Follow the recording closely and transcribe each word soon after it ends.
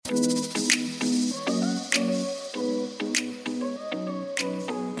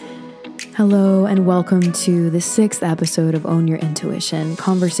Hello and welcome to the 6th episode of Own Your Intuition,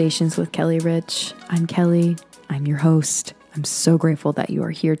 Conversations with Kelly Rich. I'm Kelly. I'm your host. I'm so grateful that you are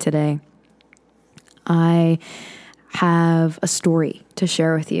here today. I have a story to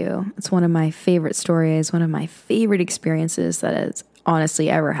share with you. It's one of my favorite stories, one of my favorite experiences that has honestly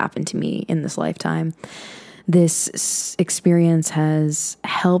ever happened to me in this lifetime. This experience has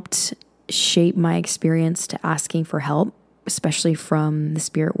helped shape my experience to asking for help, especially from the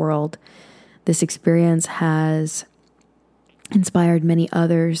spirit world. This experience has inspired many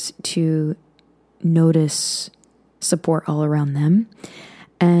others to notice support all around them.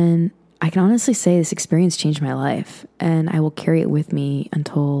 And I can honestly say this experience changed my life, and I will carry it with me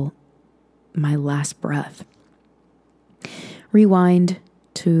until my last breath. Rewind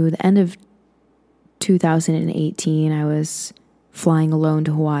to the end of 2018, I was flying alone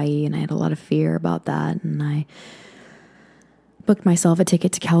to Hawaii, and I had a lot of fear about that, and I booked myself a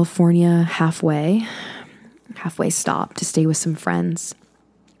ticket to California halfway stop to stay with some friends.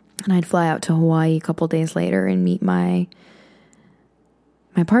 And I'd fly out to Hawaii a couple days later and meet my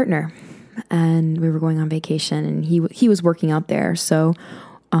partner. And we were going on vacation, and he was working out there. So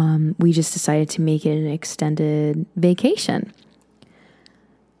we just decided to make it an extended vacation.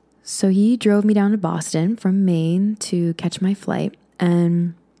 So he drove me down to Boston from Maine to catch my flight.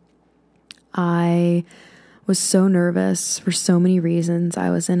 And I was so nervous for so many reasons. I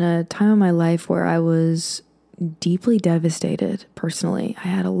was in a time of my life where I was deeply devastated personally. I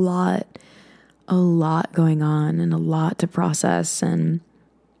had a lot going on and a lot to process. And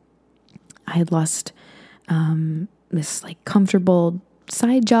I had lost this comfortable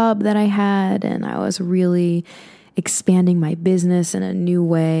side job that I had, and I was really expanding my business in a new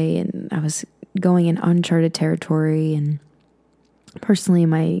way, and I was going in uncharted territory, and personally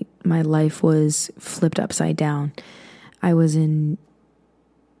my life was flipped upside down. I was in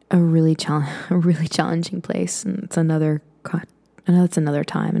a really challenging place, and it's another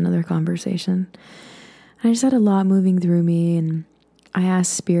time, another conversation. I just had a lot moving through me, and I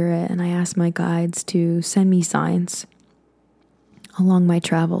asked Spirit and I asked my guides to send me signs along my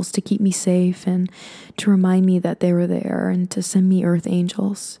travels to keep me safe and to remind me that they were there, and to send me earth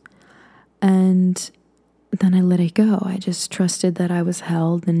angels. And then I let it go. I just trusted that I was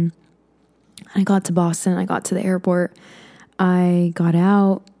held, and I got to Boston. I got to the airport. I got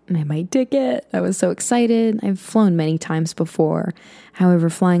out and I had my ticket. I was so excited. I've flown many times before. However,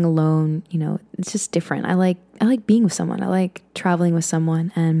 flying alone, it's just different. I like being with someone. I like traveling with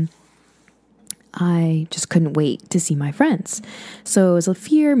someone, and I just couldn't wait to see my friends. So it was a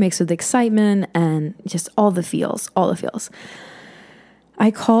fear mixed with excitement and just all the feels.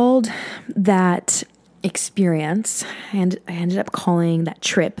 I called that experience, and I ended up calling that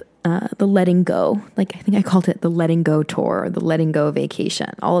trip the letting go. I think I called it the letting go tour, or the letting go vacation,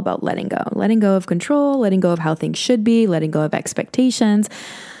 all about letting go of control, letting go of how things should be, letting go of expectations,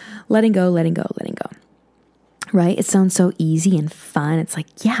 letting go. Right? It sounds so easy and fun. It's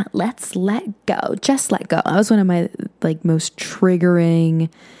yeah, let's let go. Just let go. That was one of my most triggering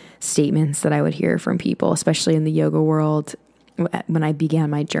statements that I would hear from people, especially in the yoga world when I began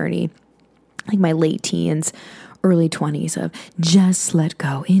my journey, my late teens, early 20s, of just let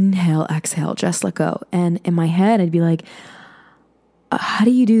go. Inhale, exhale, just let go. And in my head, I'd be like, how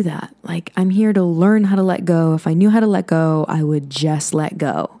do you do that? I'm here to learn how to let go. If I knew how to let go, I would just let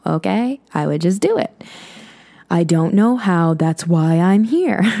go. Okay? I would just do it. I don't know how. That's why I'm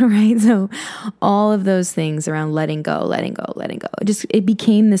here, right? So all of those things around letting go. It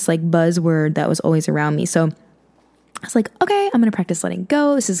became this buzzword that was always around me. So I was like, okay, I'm going to practice letting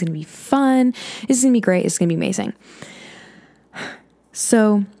go. This is going to be fun. This is going to be great. It's going to be amazing.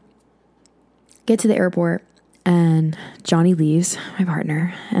 So get to the airport, and Johnny leaves, my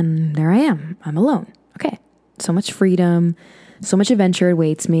partner, and there I am. I'm alone. Okay. So much freedom, so much adventure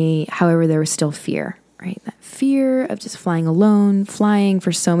awaits me. However, there was still fear, right? That fear of just flying alone, flying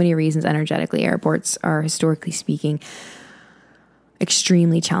for so many reasons energetically. Airports are, historically speaking,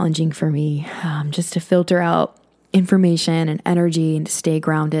 extremely challenging for me, just to filter out information and energy and to stay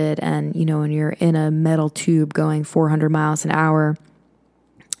grounded. And, when you're in a metal tube going 400 miles an hour,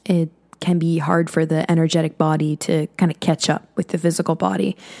 it can be hard for the energetic body to kind of catch up with the physical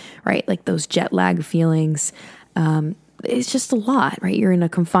body, right? Those jet lag feelings. It's just a lot, right? You're in a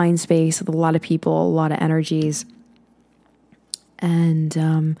confined space with a lot of people, a lot of energies. And,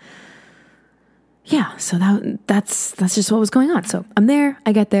 so that's just what was going on. So I'm there,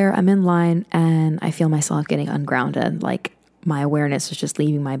 I get there, I'm in line, and I feel myself getting ungrounded. My awareness was just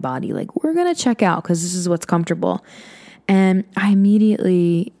leaving my body. We're going to check out because this is what's comfortable. And I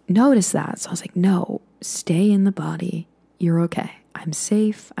immediately noticed that. So I was like, no, stay in the body. You're okay. I'm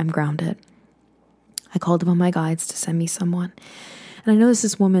safe. I'm grounded. I called upon my guides to send me someone. And I noticed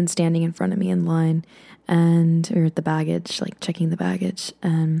this woman standing in front of me in line or at the baggage, like checking the baggage.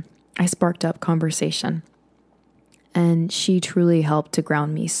 And I sparked up conversation. And she truly helped to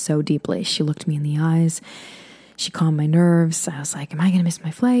ground me so deeply. She looked me in the eyes. She calmed my nerves. I was like, am I going to miss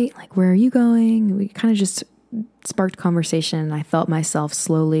my flight? Like, where are you going? We kind of just sparked conversation. And I felt myself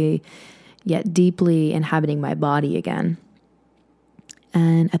slowly yet deeply inhabiting my body again.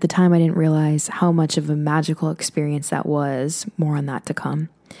 And at the time, I didn't realize how much of a magical experience that was. More on that to come.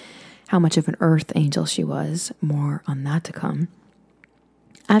 How much of an earth angel she was. More on that to come.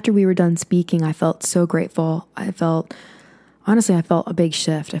 After we were done speaking, I felt so grateful. I felt a big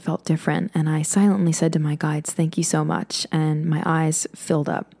shift. I felt different. And I silently said to my guides, thank you so much. And my eyes filled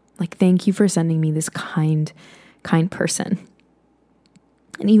up. Like, thank you for sending me this kind person.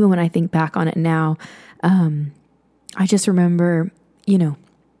 And even when I think back on it now, I just remember,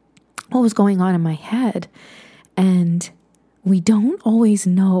 what was going on in my head. And we don't always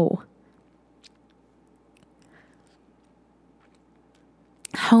know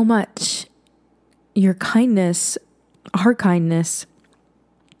how much our kindness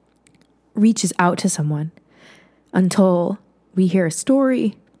reaches out to someone until we hear a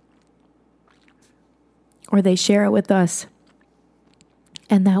story or they share it with us.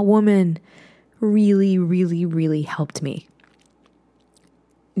 And that woman really, really, really helped me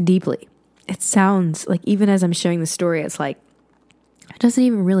deeply. It sounds like, even as I'm sharing the story, it's like, it doesn't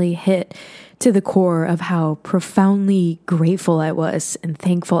even really hit to the core of how profoundly grateful I was and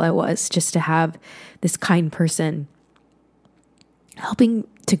thankful I was just to have this kind person helping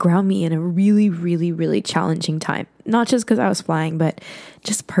to ground me in a really, really, really challenging time. Not just because I was flying, but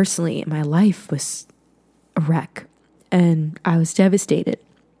just personally, my life was a wreck and I was devastated.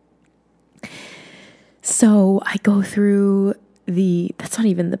 So I go through that's not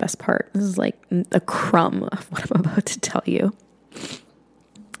even the best part. This is like a crumb of what I'm about to tell you.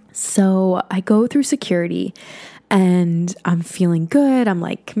 So I go through security and I'm feeling good. I'm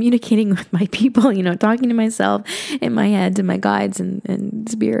like communicating with my people, talking to myself in my head, to my guides and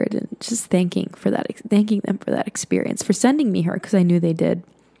spirit, and just thanking them for that experience, for sending me her, because I knew they did.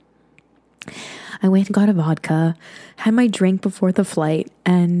 I went and got a vodka, had my drink before the flight,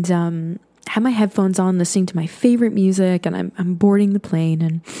 and had my headphones on, listening to my favorite music, and I'm boarding the plane,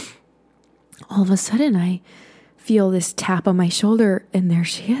 and all of a sudden I feel this tap on my shoulder, and there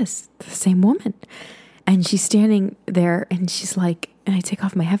she is, the same woman. And she's standing there, and she's like, and I take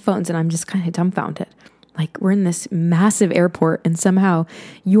off my headphones, and I'm just kind of dumbfounded. Like, we're in this massive airport, and somehow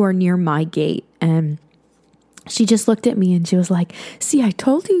you are near my gate. And she just looked at me, and she was like, see, I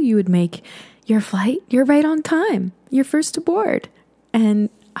told you would make your flight. You're right on time. You're first aboard. And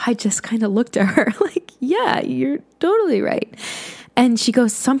I just kind of looked at her like, yeah, you're totally right. And she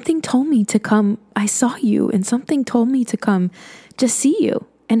goes, something told me to come. I saw you, and something told me to come just see you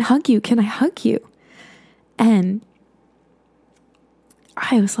and hug you. Can I hug you? And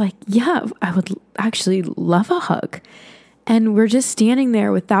I was like, yeah, I would actually love a hug. And we're just standing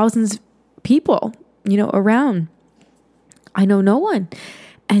there with thousands of people, around. I know no one.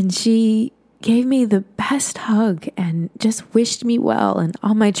 And she gave me the best hug and just wished me well and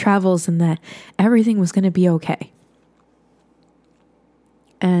all my travels, and that everything was going to be okay.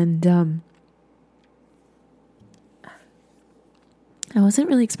 And I wasn't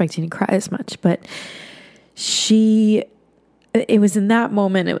really expecting to cry as much, but it was in that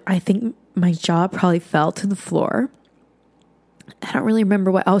moment, I think my jaw probably fell to the floor. I don't really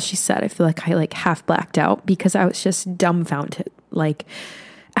remember what else she said. I feel like I half blacked out because I was just dumbfounded. Like,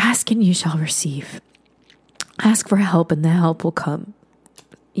 ask and you shall receive. Ask for help and the help will come.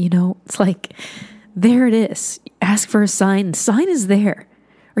 It's like, there it is. Ask for a sign. The sign is there.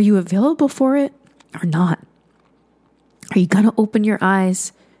 Are you available for it or not? Are you going to open your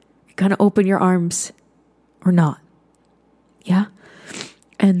eyes? Are you going to open your arms or not? Yeah.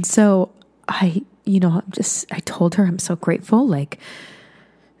 And so I told her I'm so grateful. Like,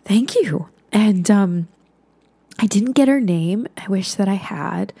 thank you. And I didn't get her name. I wish that I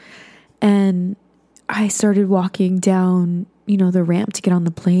had. And I started walking down, the ramp to get on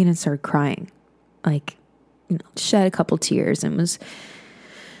the plane, and started crying. Like, shed a couple tears, and was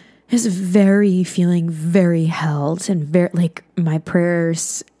feeling very held, and very, like, my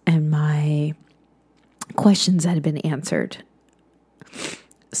prayers and my questions had been answered.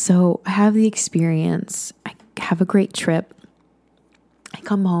 So I have the experience. I have a great trip. I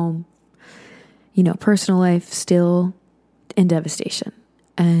come home, personal life still in devastation,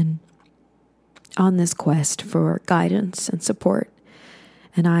 and on this quest for guidance and support.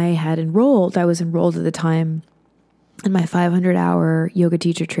 And I was enrolled at the time in my 500-hour yoga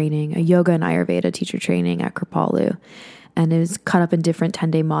teacher training, a yoga and Ayurveda teacher training at Kripalu. And it was cut up in different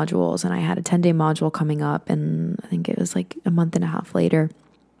 10-day modules. And I had a 10-day module coming up, and I think it was like a month and a half later,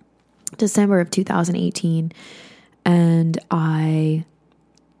 December of 2018. And I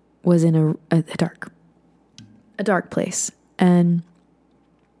was in a dark place. And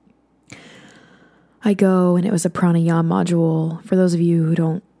I go, and it was a pranayama module. For those of you who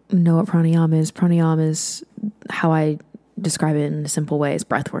don't know what pranayama is how I describe it in a simple way, is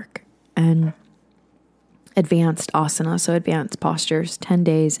breath work and advanced asana, so advanced postures, 10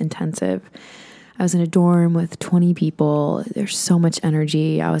 days intensive. I was in a dorm with 20 people. There's so much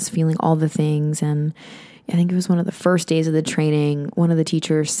energy. I was feeling all the things. And I think it was one of the first days of the training. One of the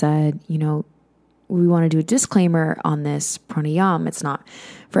teachers said, we want to do a disclaimer on this pranayama. It's not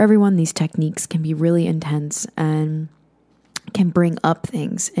for everyone. These techniques can be really intense and can bring up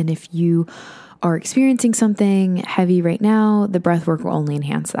things. And if you are experiencing something heavy right now, the breath work will only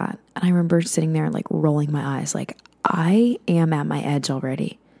enhance that. And I remember sitting there and like rolling my eyes, like I am at my edge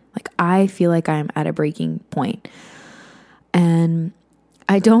already. Like I feel like I'm at a breaking point. And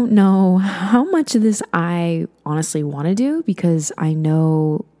I don't know how much of this I honestly want to do, because I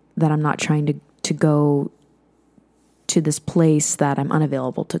know that I'm not trying to go to this place that I'm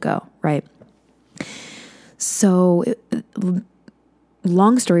unavailable to go, right? So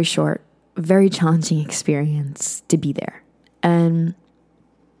long story short, very challenging experience to be there. And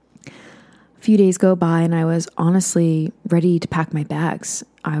a few days go by, and I was honestly ready to pack my bags.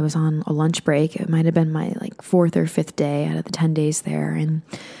 I was on a lunch break. It might have been my like 4th or 5th day out of the 10 days there. And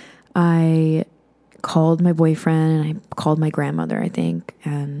I called my boyfriend, and I called my grandmother, I think,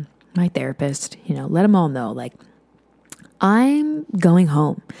 and my therapist, let them all know, like, I'm going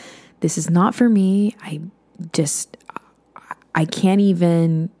home. This is not for me. I can't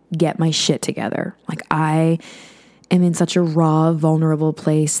even get my shit together. Like I am in such a raw, vulnerable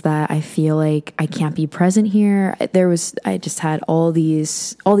place that I feel like I can't be present here. I just had all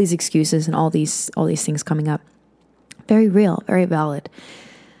these excuses and all these things coming up. Very real, very valid.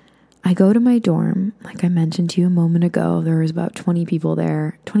 I go to my dorm, like I mentioned to you a moment ago. There was about 20 people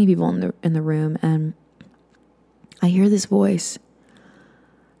there, 20 people in the room, and I hear this voice,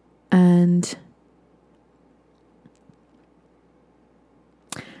 and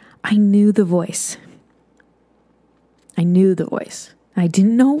I knew the voice. I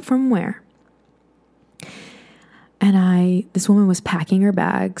didn't know from where. And this woman was packing her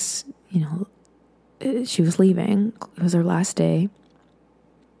bags. She was leaving. It was her last day.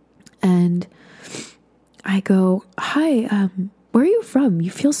 And I go, hi, where are you from?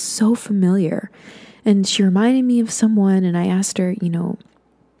 You feel so familiar. And she reminded me of someone. And I asked her, do you know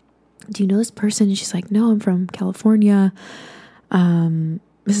this person? And she's like, no, I'm from California.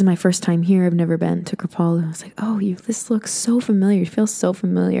 This is my first time here. I've never been to Kripalu. I was like, oh, this looks so familiar. You feel so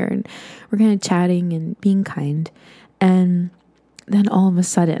familiar. And we're kind of chatting and being kind. And then all of a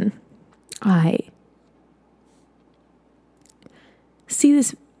sudden, I see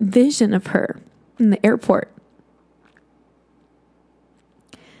this vision of her in the airport.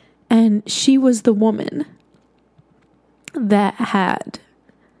 And she was the woman that had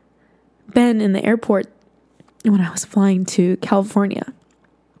been in the airport when I was flying to California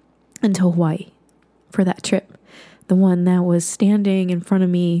and to Hawaii for that trip. The one that was standing in front of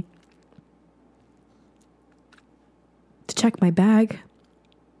me to check my bag.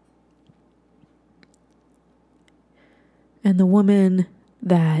 And the woman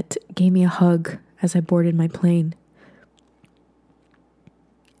that gave me a hug as I boarded my plane.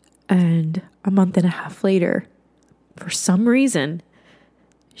 And a month and a half later, for some reason,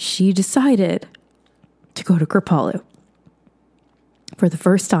 she decided to go to Kripalu for the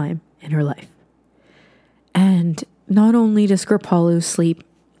first time in her life. And not only does Kripalu sleep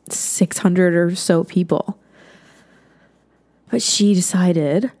 600 or so people, but she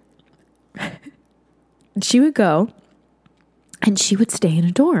decided she would go and she would stay in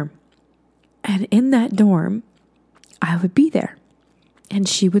a dorm. And in that dorm, I would be there. And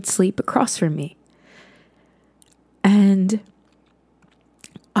she would sleep across from me. And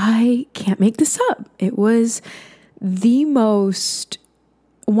I can't make this up. It was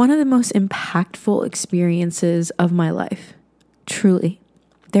one of the most impactful experiences of my life. Truly.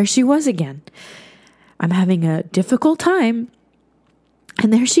 There she was again. I'm having a difficult time.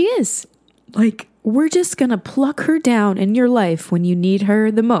 And there she is. Like, we're just going to pluck her down in your life when you need her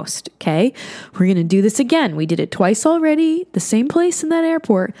the most, okay? We're going to do this again. We did it twice already, the same place in that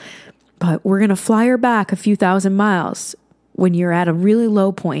airport, but we're going to fly her back a few thousand miles when you're at a really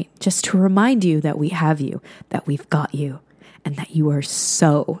low point, just to remind you that we have you, that we've got you, and that you are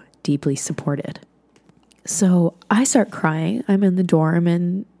so deeply supported. So I start crying. I'm in the dorm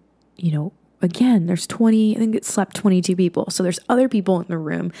and, again, there's 20, I think it slept 22 people. So there's other people in the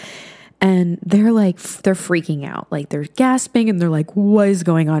room and they're freaking out. Like they're gasping and they're like, what is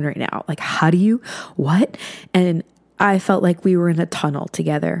going on right now? Like, what? And I felt like we were in a tunnel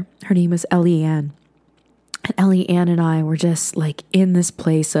together. Her name was Ellie Ann. And Ellie Ann and I were just like in this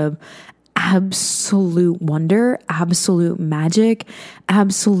place of absolute wonder, absolute magic,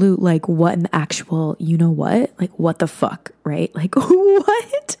 absolute like what in the actual, like what the fuck, right? Like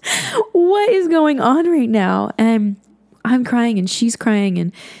what is going on right now? And I'm crying and she's crying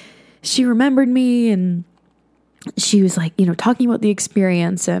and she remembered me and she was like, talking about the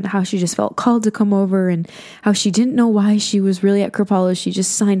experience and how she just felt called to come over and how she didn't know why she was really at Kripalu. She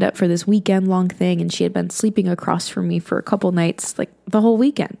just signed up for this weekend long thing and she had been sleeping across from me for a couple nights, like the whole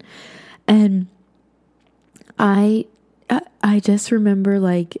weekend. And I just remember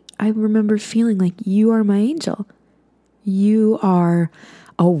I remember feeling like you are my angel. You are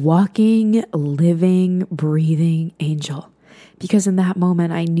a walking, living, breathing angel. Because in that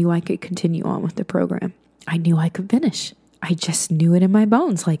moment, I knew I could continue on with the program. I knew I could finish. I just knew it in my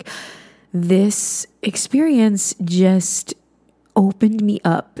bones. Like this experience just opened me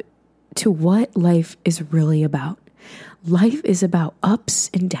up to what life is really about. Life is about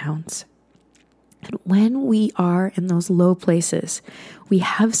ups and downs. And when we are in those low places, we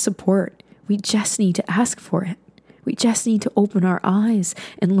have support. We just need to ask for it. We just need to open our eyes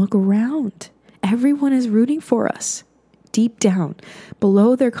and look around. Everyone is rooting for us. Deep down,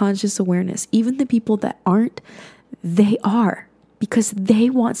 below their conscious awareness, even the people that aren't, they are, because they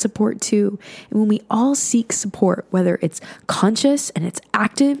want support too. And when we all seek support, whether it's conscious and it's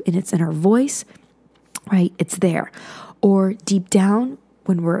active and it's in our voice, right, it's there. Or deep down,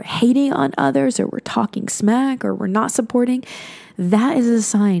 when we're hating on others or we're talking smack or we're not supporting, that is a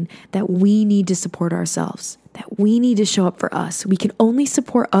sign that we need to support ourselves, that we need to show up for us. We can only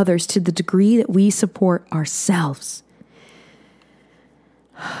support others to the degree that we support ourselves.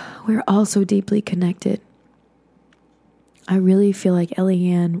 We're all so deeply connected. I really feel like Ellie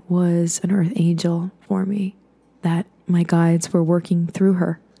Ann was an earth angel for me, that my guides were working through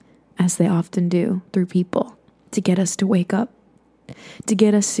her, as they often do, through people, to get us to wake up, to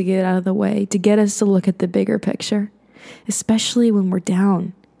get us to get out of the way, to get us to look at the bigger picture, especially when we're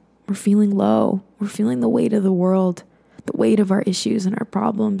down, we're feeling low, we're feeling the weight of the world, the weight of our issues and our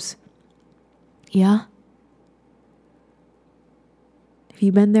problems. Yeah? Have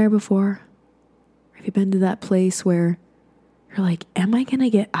you been there before? Have you been to that place where you're like, am I going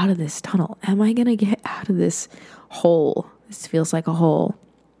to get out of this tunnel? Am I going to get out of this hole? This feels like a hole.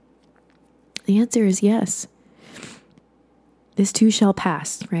 The answer is yes. This too shall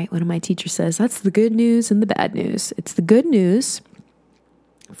pass, right? One of my teachers says, that's the good news and the bad news. It's the good news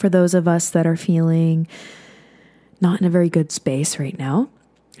for those of us that are feeling not in a very good space right now.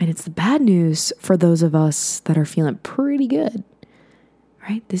 And it's the bad news for those of us that are feeling pretty good.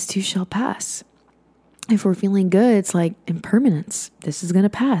 Right? This too shall pass. If we're feeling good, it's like impermanence. This is going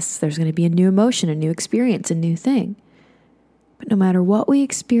to pass. There's going to be a new emotion, a new experience, a new thing. But no matter what we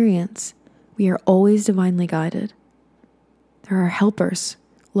experience, we are always divinely guided. There are helpers.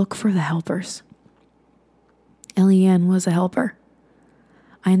 Look for the helpers. Ellie Ann was a helper.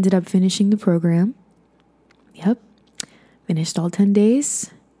 I ended up finishing the program. Yep. Finished all 10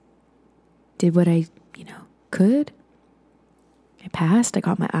 days. Did what I, could. I passed, I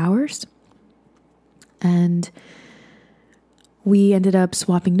got my hours, and we ended up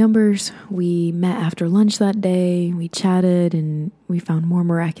swapping numbers. We met after lunch that day, we chatted, and we found more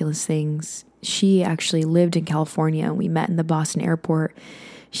miraculous things. She actually lived in California, and we met in the Boston airport.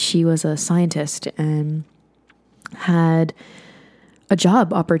 She was a scientist and had a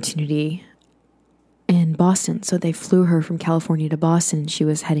job opportunity in Boston, so they flew her from California to Boston, and she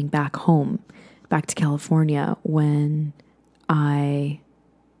was heading back home, back to California when I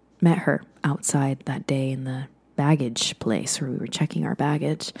met her outside that day in the baggage place where we were checking our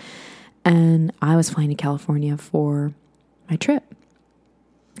baggage. And I was flying to California for my trip.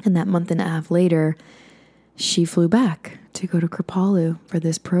 And that month and a half later, she flew back to go to Kripalu for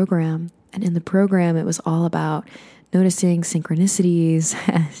this program. And in the program, it was all about noticing synchronicities.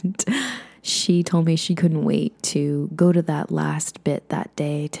 And she told me she couldn't wait to go to that last bit that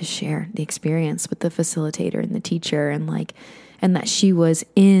day to share the experience with the facilitator and the teacher, and that she was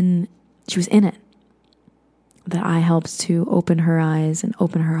in it. That I helped to open her eyes and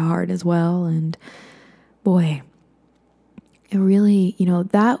open her heart as well. And boy, it really,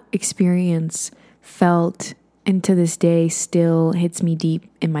 that experience felt, and to this day still hits me deep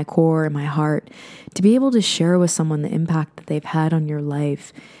in my core, in my heart. To be able to share with someone the impact that they've had on your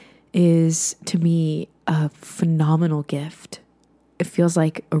life is, to me, a phenomenal gift. It feels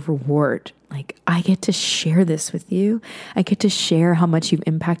like a reward. Like, I get to share this with you. I get to share how much you've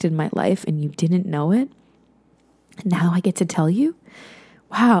impacted my life and you didn't know it. And now I get to tell you.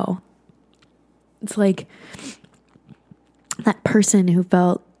 Wow. It's like that person who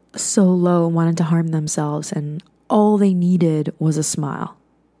felt so low and wanted to harm themselves, and all they needed was a smile,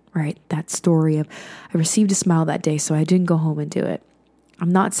 right? That story of, I received a smile that day, so I didn't go home and do it.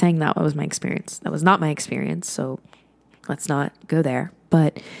 I'm not saying that was my experience. That was not my experience, so let's not go there.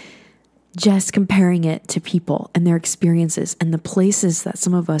 But just comparing it to people and their experiences and the places that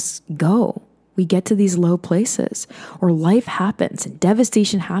some of us go. We get to these low places, or life happens and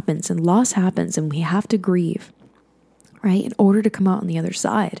devastation happens and loss happens, and we have to grieve, right? In order to come out on the other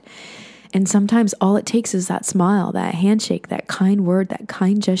side. And sometimes all it takes is that smile, that handshake, that kind word, that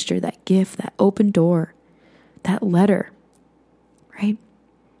kind gesture, that gift, that open door, that letter, right?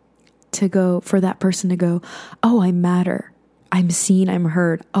 To go, for that person to go, oh, I matter. I'm seen, I'm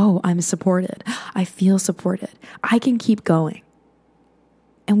heard. Oh, I'm supported. I feel supported. I can keep going.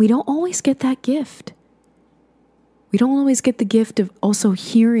 And we don't always get that gift. We don't always get the gift of also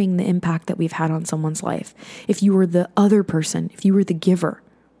hearing the impact that we've had on someone's life. If you were the other person, if you were the giver,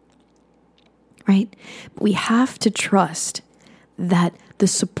 right? But we have to trust that the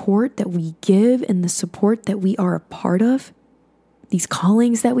support that we give and the support that we are a part of, these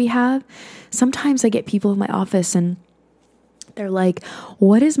callings that we have, sometimes I get people in my office and they're like,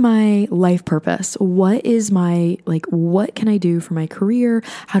 what is my life purpose? What can I do for my career?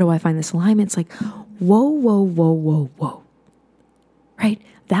 How do I find this alignment? It's like, whoa. Right?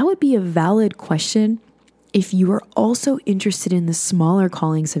 That would be a valid question if you are also interested in the smaller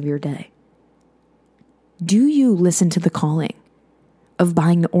callings of your day. Do you listen to the calling of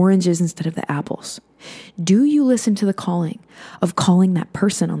buying the oranges instead of the apples? Do you listen to the calling of calling that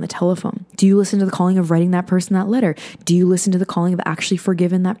person on the telephone? Do you listen to the calling of writing that person that letter? Do you listen to the calling of actually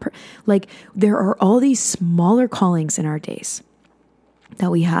forgiving that person? Like, there are all these smaller callings in our days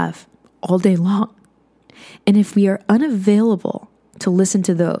that we have all day long. And if we are unavailable to listen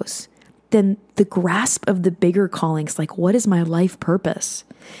to those, then the grasp of the bigger callings, like what is my life purpose,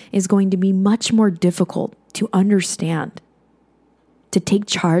 is going to be much more difficult to understand, to take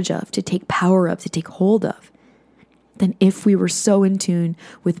charge of, to take power of, to take hold of, than if we were so in tune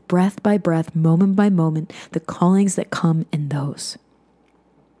with breath by breath, moment by moment, the callings that come in those.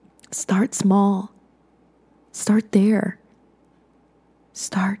 Start small. Start there.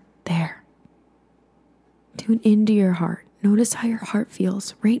 Start there. Tune into your heart. Notice how your heart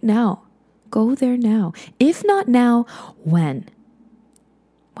feels right now. Go there now. If not now, when?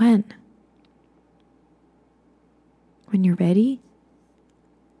 When? When you're ready?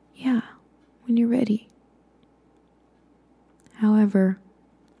 Yeah, when you're ready. However,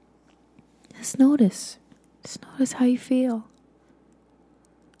 just notice how you feel.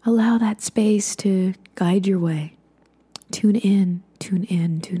 Allow that space to guide your way. Tune in.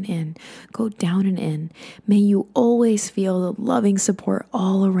 Go down and in. May you always feel the loving support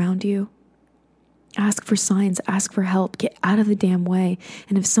all around you. Ask for signs, ask for help, get out of the damn way.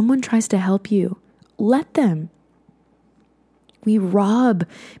 And if someone tries to help you, let them. We rob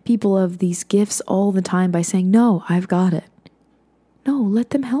people of these gifts all the time by saying, no, I've got it. No, let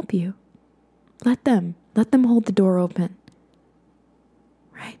them help you. Let them hold the door open.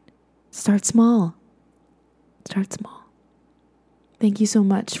 Right? Start small. Thank you so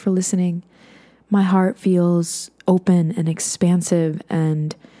much for listening. My heart feels open and expansive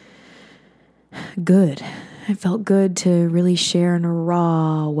and good. It felt good to really share in a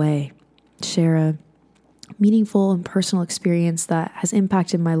raw way, share a meaningful and personal experience that has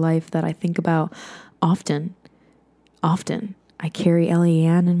impacted my life that I think about often. I carry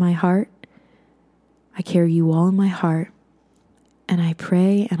Eliane in my heart. I carry you all in my heart. And I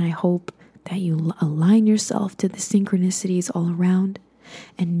pray and I hope that you align yourself to the synchronicities all around.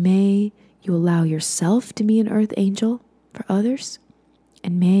 And may you allow yourself to be an earth angel for others.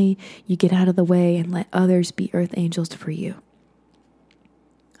 And may you get out of the way and let others be earth angels for you.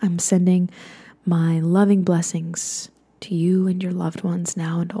 I'm sending my loving blessings to you and your loved ones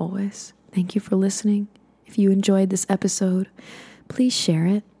now and always. Thank you for listening. If you enjoyed this episode, please share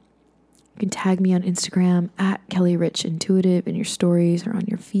it. You can tag me on Instagram at Kelly Rich Intuitive in your stories or on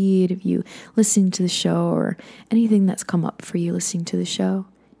your feed if you listen to the show or anything that's come up for you listening to the show.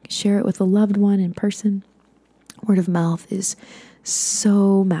 You can share it with a loved one in person. Word of mouth is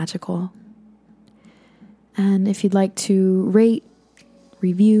so magical. And if you'd like to rate,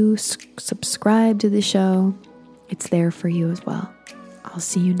 review, subscribe to the show, it's there for you as well. I'll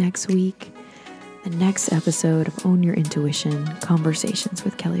see you next week, the next episode of Own Your Intuition, Conversations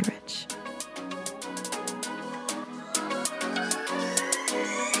with Kelly Rich.